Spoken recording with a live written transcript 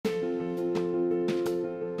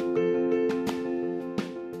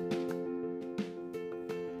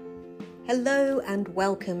Hello and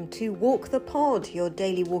welcome to Walk the Pod, your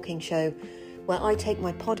daily walking show, where I take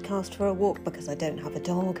my podcast for a walk because I don't have a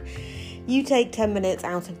dog. You take 10 minutes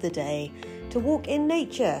out of the day to walk in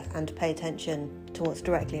nature and pay attention to what's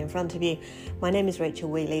directly in front of you. My name is Rachel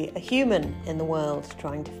Wheely, a human in the world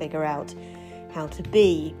trying to figure out how to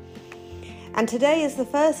be. And today is the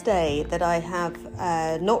first day that I have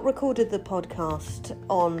not recorded the podcast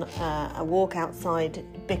on a walk outside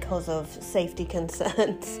because of safety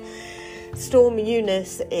concerns. Storm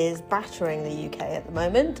Eunice is battering the UK at the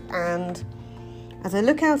moment, and as I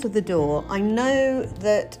look out of the door, I know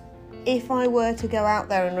that if I were to go out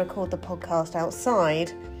there and record the podcast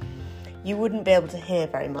outside, you wouldn't be able to hear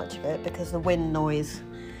very much of it because the wind noise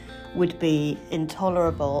would be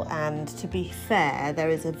intolerable, and to be fair, there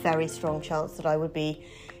is a very strong chance that I would be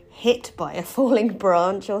hit by a falling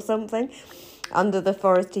branch or something under the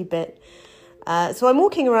foresty bit. So I'm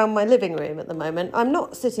walking around my living room at the moment. I'm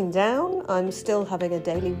not sitting down, I'm still having a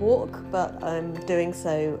daily walk, but I'm doing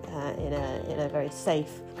so in a very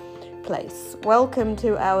safe place. Welcome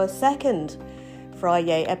to our second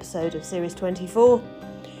Friday episode of Series 24.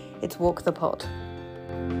 It's Walk the Pod.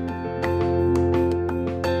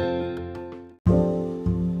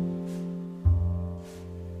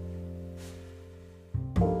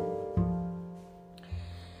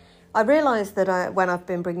 I realise that when I've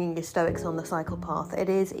been bringing you Stoics on the cycle path, it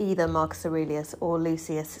is either Marcus Aurelius or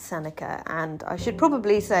Lucius Seneca, and I should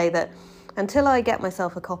probably say that until I get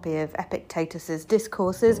myself a copy of Epictetus's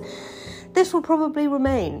Discourses, this will probably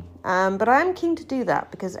remain. But I am keen to do that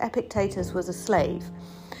because Epictetus was a slave,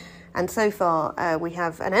 and so far we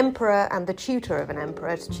have an emperor and the tutor of an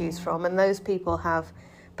emperor to choose from, and those people have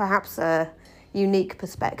perhaps a unique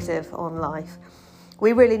perspective on life.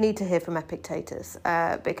 We really need to hear from Epictetus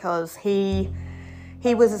because he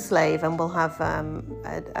was a slave and will have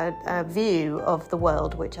a view of the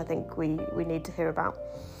world which I think we need to hear about.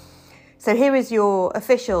 So here is your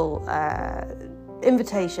official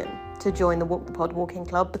invitation to join the Walk the Pod Walking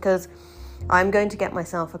Club, because I'm going to get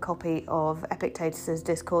myself a copy of Epictetus's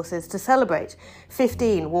Discourses to celebrate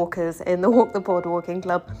 15 walkers in the Walk the Pod Walking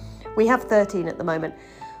Club. We have 13 at the moment.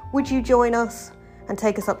 Would you join us and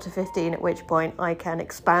take us up to 15, at which point I can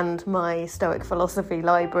expand my Stoic philosophy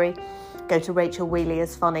library? Go to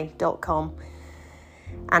rachelwheelyisfunny.com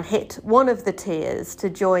and hit one of the tiers to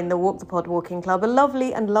join the Walk the Pod Walking Club, a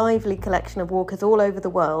lovely and lively collection of walkers all over the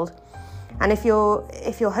world. And if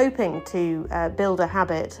you're hoping to build a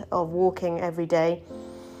habit of walking every day,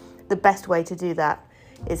 the best way to do that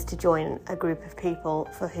is to join a group of people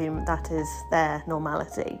for whom that is their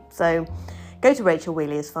normality. So go to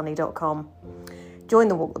rachelwheelyisfunny.com. Join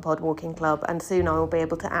the Walk the Pod Walking Club, and soon I will be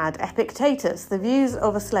able to add Epictetus, the views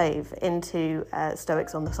of a slave, into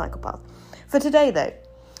Stoics on the Cycle Path. For today, though,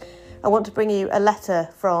 I want to bring you a letter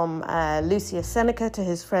from Lucius Seneca to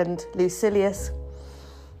his friend Lucilius,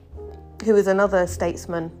 who is another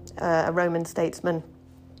statesman, a Roman statesman.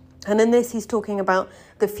 And in this, he's talking about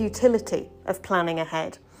the futility of planning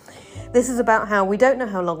ahead. This is about how we don't know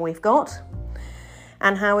how long we've got,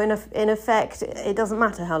 and how in effect it doesn't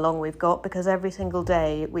matter how long we've got, because every single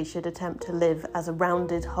day we should attempt to live as a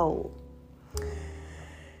rounded whole.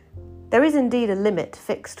 There is indeed a limit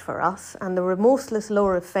fixed for us, and the remorseless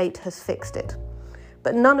law of fate has fixed it.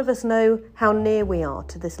 But none of us know how near we are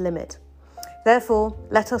to this limit. Therefore,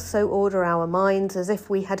 let us so order our minds as if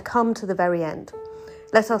we had come to the very end.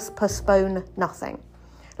 Let us postpone nothing.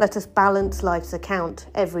 Let us balance life's account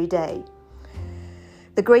every day.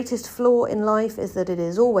 The greatest flaw in life is that it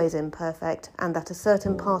is always imperfect, and that a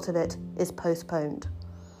certain part of it is postponed.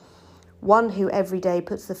 One who every day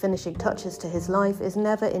puts the finishing touches to his life is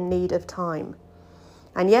never in need of time.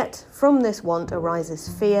 And yet, from this want arises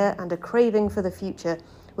fear and a craving for the future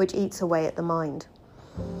which eats away at the mind.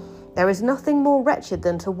 There is nothing more wretched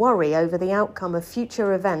than to worry over the outcome of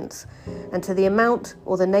future events, and to the amount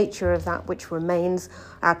or the nature of that which remains,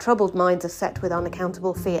 our troubled minds are set with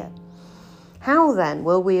unaccountable fear. How then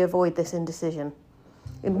will we avoid this indecision?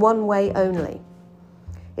 In one way only.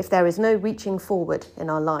 If there is no reaching forward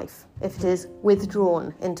in our life, if it is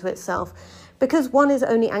withdrawn into itself, because one is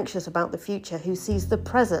only anxious about the future who sees the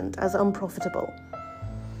present as unprofitable.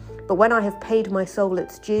 But when I have paid my soul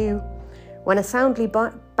its due, when a soundly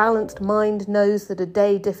balanced mind knows that a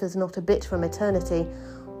day differs not a bit from eternity,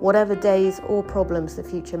 whatever days or problems the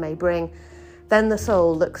future may bring, then the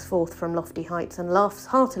soul looks forth from lofty heights and laughs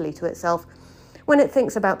heartily to itself when it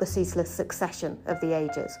thinks about the ceaseless succession of the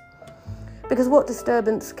ages. Because what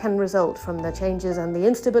disturbance can result from the changes and the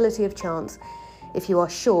instability of chance if you are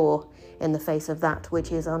sure in the face of that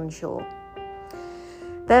which is unsure?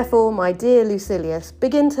 Therefore, my dear Lucilius,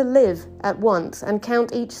 begin to live at once and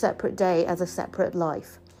count each separate day as a separate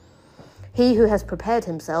life. He who has prepared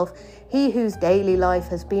himself, he whose daily life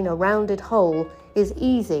has been a rounded whole, is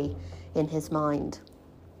easy in his mind.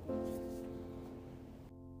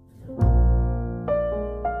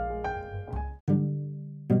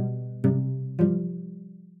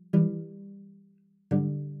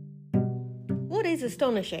 What is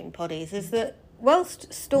astonishing, Poddies, is that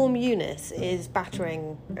whilst Storm Eunice is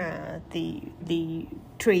battering the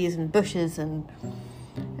trees and bushes and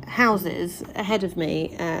houses ahead of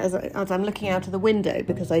me as I'm looking out of the window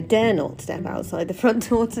because I dare not step outside the front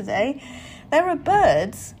door today, there are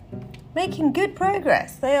birds making good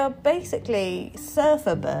progress. They are basically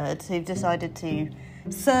surfer birds who've decided to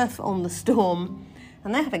surf on the storm,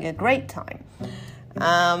 and they're having a great time.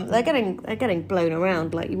 They're getting blown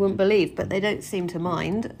around like you wouldn't believe, but they don't seem to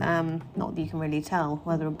mind. Not that you can really tell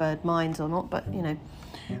whether a bird minds or not, but you know.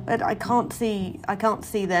 But I can't see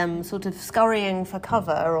them sort of scurrying for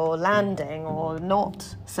cover or landing or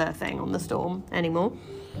not surfing on the storm anymore.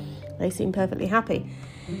 They seem perfectly happy.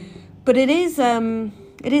 But it is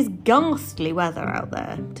ghastly weather out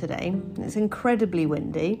there today. It's incredibly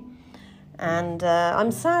windy. And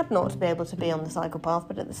I'm sad not to be able to be on the cycle path,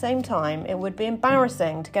 but at the same time, it would be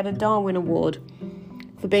embarrassing to get a Darwin Award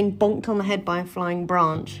for being bonked on the head by a flying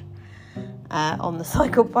branch on the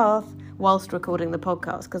cycle path whilst recording the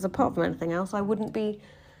podcast, because apart from anything else, I wouldn't be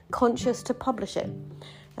conscious to publish it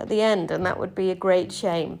at the end, and that would be a great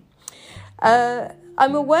shame.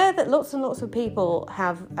 I'm aware that lots and lots of people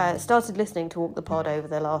have started listening to Walk the Pod over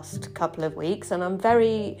the last couple of weeks, and I'm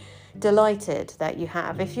very delighted that you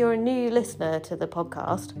have. If you're a new listener to the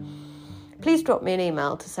podcast, please drop me an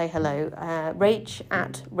email to say hello.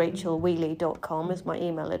 rach@rachelwheely.com is my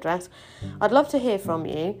email address. I'd love to hear from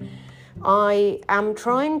you. I am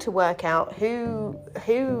trying to work out who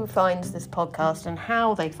finds this podcast and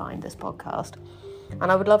how they find this podcast. And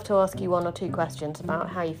I would love to ask you one or two questions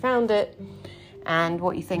about how you found it and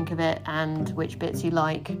what you think of it and which bits you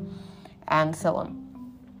like and so on.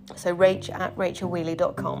 So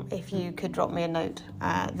rach@rachelwheely.com. If you could drop me a note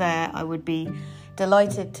there, I would be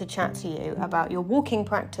delighted to chat to you about your walking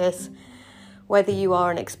practice, whether you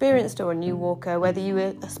are an experienced or a new walker, whether you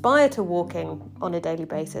aspire to walking on a daily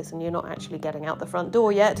basis and you're not actually getting out the front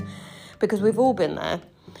door yet, because we've all been there.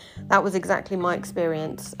 That was exactly my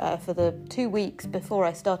experience for the 2 weeks before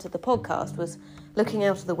I started the podcast, was looking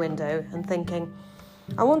out of the window and thinking,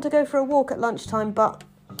 I want to go for a walk at lunchtime, but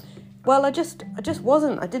well, I just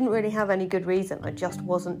wasn't. I didn't really have any good reason. I just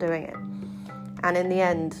wasn't doing it. And in the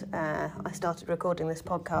end, I started recording this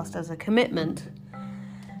podcast as a commitment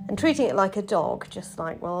and treating it like a dog, just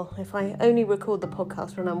like, well, if I only record the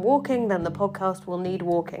podcast when I'm walking, then the podcast will need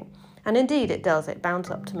walking. And indeed it does. It bounds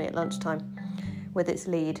up to me at lunchtime with its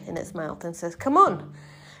lead in its mouth and says, come on,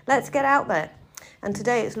 let's get out there. And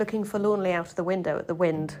today it's looking forlornly out of the window at the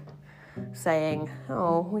wind, saying,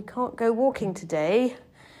 oh, we can't go walking today.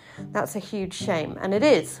 That's a huge shame, and it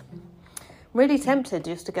is. I'm really tempted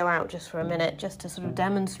just to go out just for a minute, just to sort of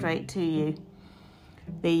demonstrate to you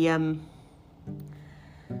the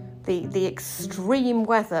extreme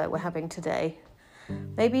weather we're having today.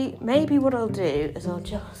 Maybe what I'll do is I'll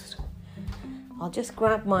just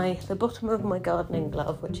grab the bottom of my gardening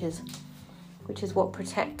glove, which is what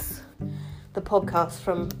protects the podcast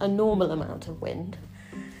from a normal amount of wind,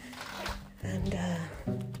 and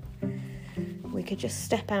we could just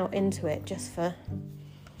step out into it just for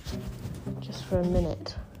a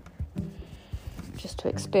minute, just to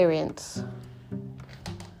experience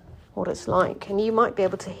what it's like. And you might be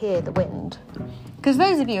able to hear the wind, because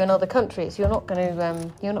those of you in other countries, you're not going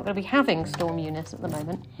to be having Storm Eunice at the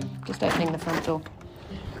moment. Just opening the front door.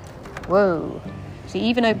 Whoa! See,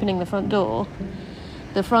 even opening the front door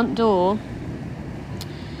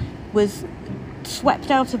was swept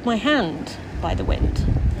out of my hand by the wind.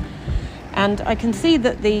 And I can see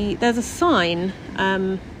that there's a sign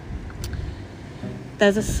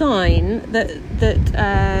that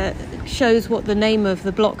shows what the name of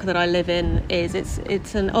the block that I live in is.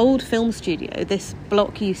 It's an old film studio. This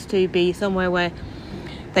block used to be somewhere where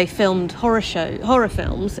they filmed horror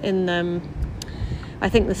films in I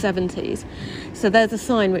think the 70s. So there's a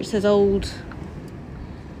sign which says old.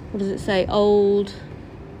 What does it say? Old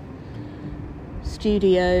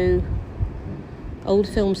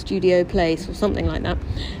film studio place or something like that,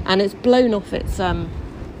 and it's blown off its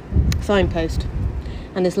signpost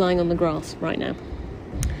and is lying on the grass right now.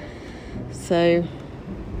 So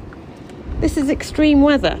this is extreme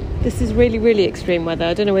weather. This is really, really extreme weather.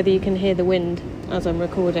 I don't know whether you can hear the wind as I'm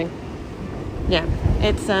recording. Yeah,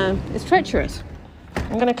 it's treacherous.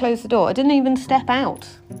 I'm going to close the door. I didn't even step out.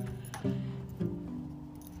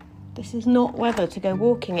 This is not weather to go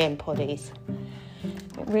walking in, poddies.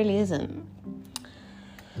 It really isn't.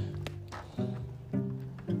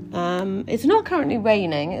 It's not currently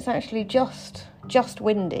raining. It's actually just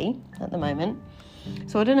windy at the moment.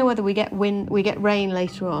 So I don't know whether we get rain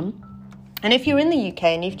later on. And if you're in the UK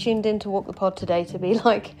and you've tuned in to Walk the Pod today to be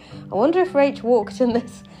like, I wonder if Rach walked in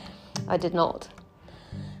this, I did not.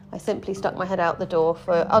 I simply stuck my head out the door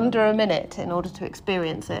for under a minute in order to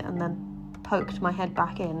experience it, and then poked my head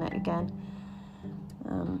back in it again.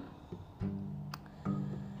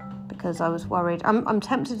 Because I was worried. I'm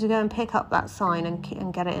tempted to go and pick up that sign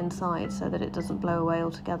and get it inside so that it doesn't blow away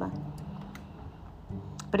altogether.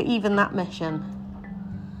 But even that mission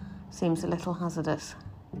seems a little hazardous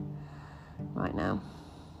right now.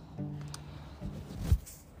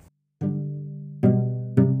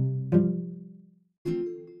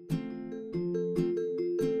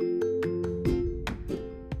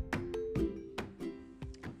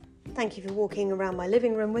 Thank you for walking around my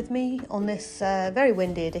living room with me on this very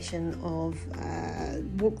windy edition of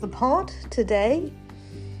Walk the Pod today.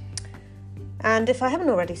 And if I haven't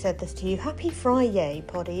already said this to you, happy Friday,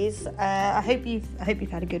 poddies. I hope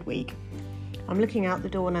you've had a good week. I'm looking out the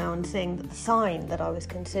door now and seeing that the sign that I was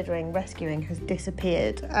considering rescuing has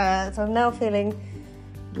disappeared. So I'm now feeling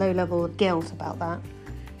low level of guilt about that.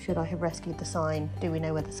 Should I have rescued the sign? Do we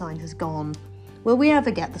know where the sign has gone? Will we ever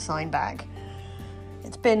get the sign back?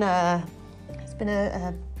 It's been a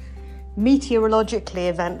meteorologically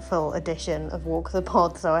eventful edition of Walk the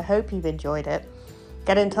Pod, so I hope you've enjoyed it.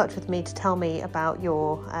 Get in touch with me to tell me about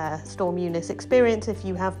your Storm Eunice experience if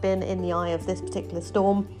you have been in the eye of this particular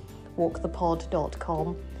storm.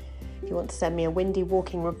 walkthepod.com if you want to send me a windy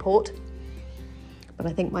walking report. But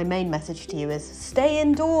I think my main message to you is stay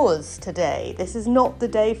indoors today. This is not the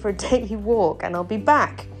day for a daily walk, and I'll be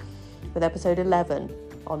back with episode 11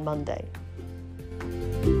 on Monday.